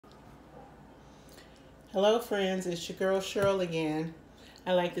Hello friends, it's your girl Cheryl again.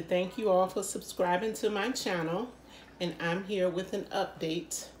 I'd like to thank you all for subscribing to my channel, and I'm here with an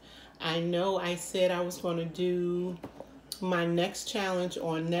update. I know I said I was going to do my next challenge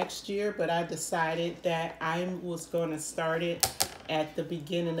on next year, but I decided that I was going to start it at the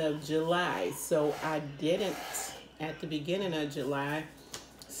beginning of July. So I didn't at the beginning of July.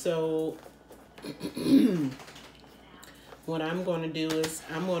 So what I'm going to do is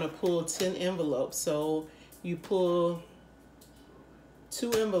I'm going to pull 10 envelopes. So you pull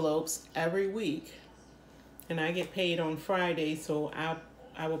 2 envelopes every week, and I get paid on Friday, so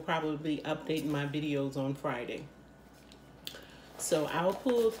I will probably be updating my videos on Friday. So I'll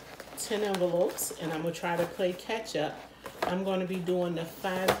pull 10 envelopes, and I'm going to try to play catch up. I'm going to be doing the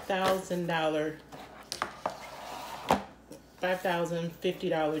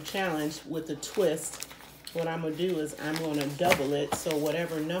 $5,050 challenge with a twist. What I'm going to do is I'm going to double it, so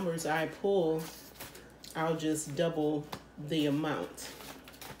whatever numbers I pull, I'll just double the amount,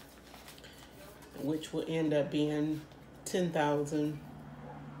 which will end up being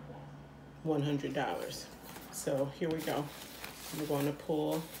 $10,100. So here we go. I'm going to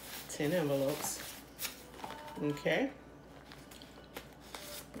pull 10 envelopes. Okay.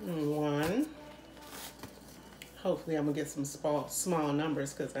 1. Hopefully I'm going to get some small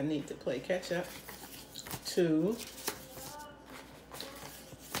numbers because I need to play catch up. 2,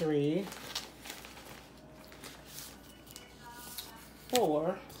 3,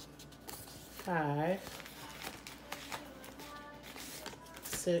 4, 5,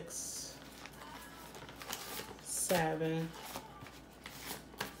 6, 7,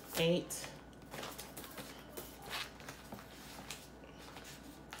 8,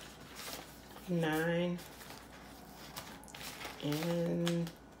 9, and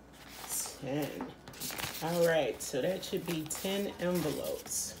 10. All right, so that should be 10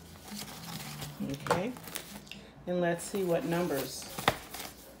 envelopes. Okay, and let's see what numbers.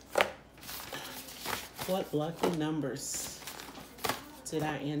 What lucky numbers did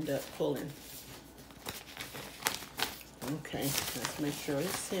I end up pulling? Okay, let's make sure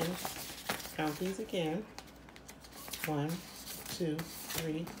it's 10. Count these again. 1, 2,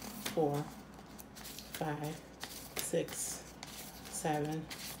 3, 4, 5, 6, 7,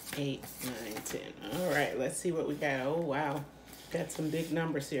 8, 9, 10. All right, let's see what we got. Oh, wow. Got some big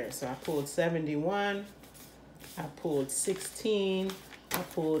numbers here. So I pulled 71. I pulled 16. I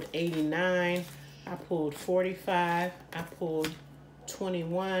pulled 89. I pulled 45. I pulled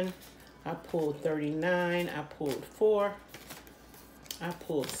 21. I pulled 39. I pulled 4. I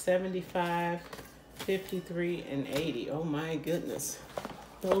pulled 75, 53, and 80. Oh my goodness.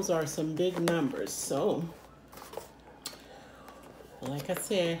 Those are some big numbers. So, like I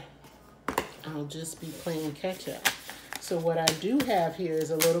said, I'll just be playing catch up. So what I do have here is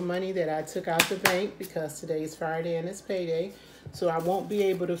a little money that I took out the bank because today's Friday and it's payday. So I won't be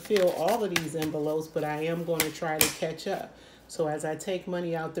able to fill all of these envelopes, but I am going to try to catch up. So as I take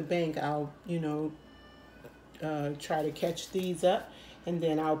money out the bank, I'll, try to catch these up. And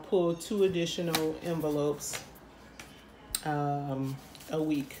then I'll pull 2 additional envelopes a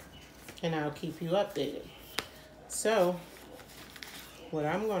week. And I'll keep you updated. So what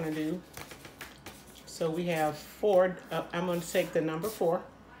I'm going to do, so we have 4. I'm going to take the number 4.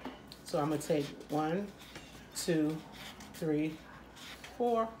 So I'm going to take 1, 2, 3,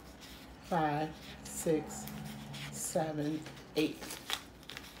 4, 5, 6, 7, 8.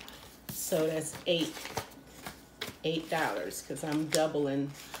 So that's $8 because I'm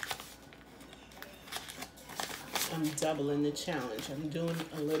doubling the challenge. I'm doing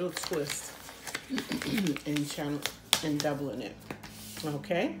a little twist and doubling it.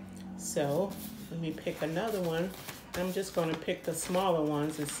 Okay, so let me pick another one. I'm just going to pick the smaller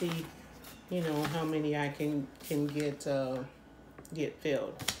ones and see, how many I can get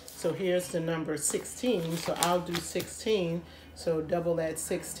filled. So here's the number 16. So I'll do 16. So double that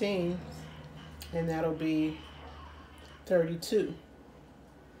 16, and that'll be 32.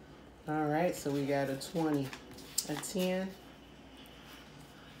 All right, so we got a 20, a 10,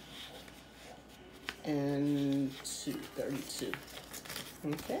 and 2, 32.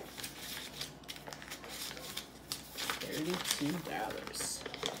 Okay. $32.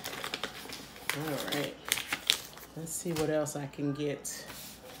 All right. Let's see what else I can get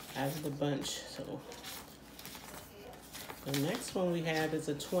out of the bunch. So the next one we have is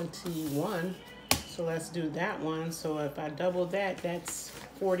a 21. So let's do that one. So if I double that, that's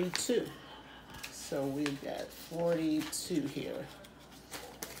 42. So we've got 42 here.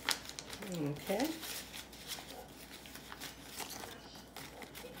 Okay.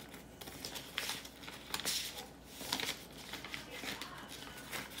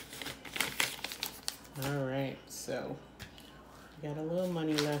 All right, so we got a little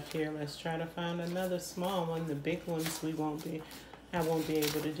money left here. Let's try to find another small one. The big ones I won't be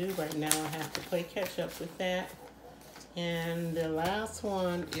able to do right now. I have to play catch up with that. And the last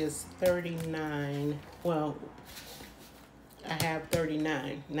one is 39. Well, I have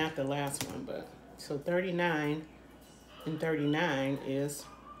 39, not the last one, but so 39 and 39 is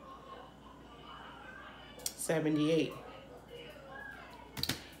 78.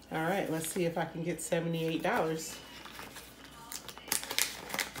 All right, let's see if I can get $78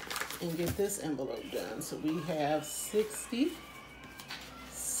 and get this envelope done. So we have 60,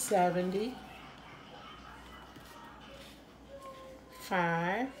 70,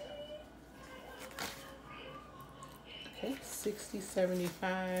 5, okay, 60,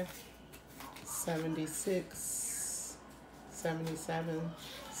 75, 76, 77,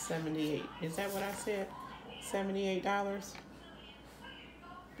 78. Is that what I said? $78?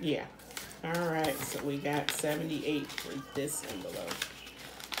 Yeah. All right, so we got 78 for this envelope.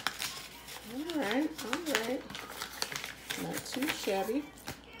 All right. Not too shabby.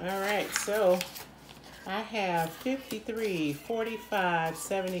 All right, so I have 53, 45,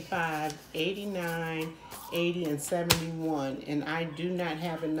 75, 89, 80, and 71, and I do not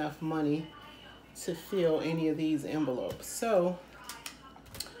have enough money to fill any of these envelopes. So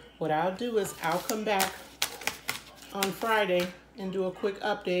what I'll do is I'll come back on Friday and do a quick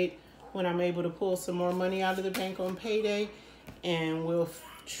update when I'm able to pull some more money out of the bank on payday, and we'll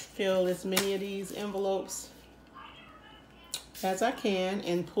fill as many of these envelopes as I can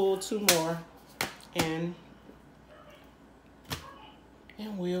and pull 2 more, and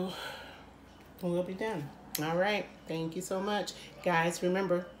we'll be done. All right, thank you so much. Guys,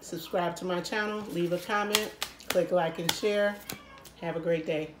 remember, subscribe to my channel, leave a comment, click like and share. Have a great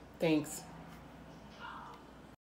day. Thanks.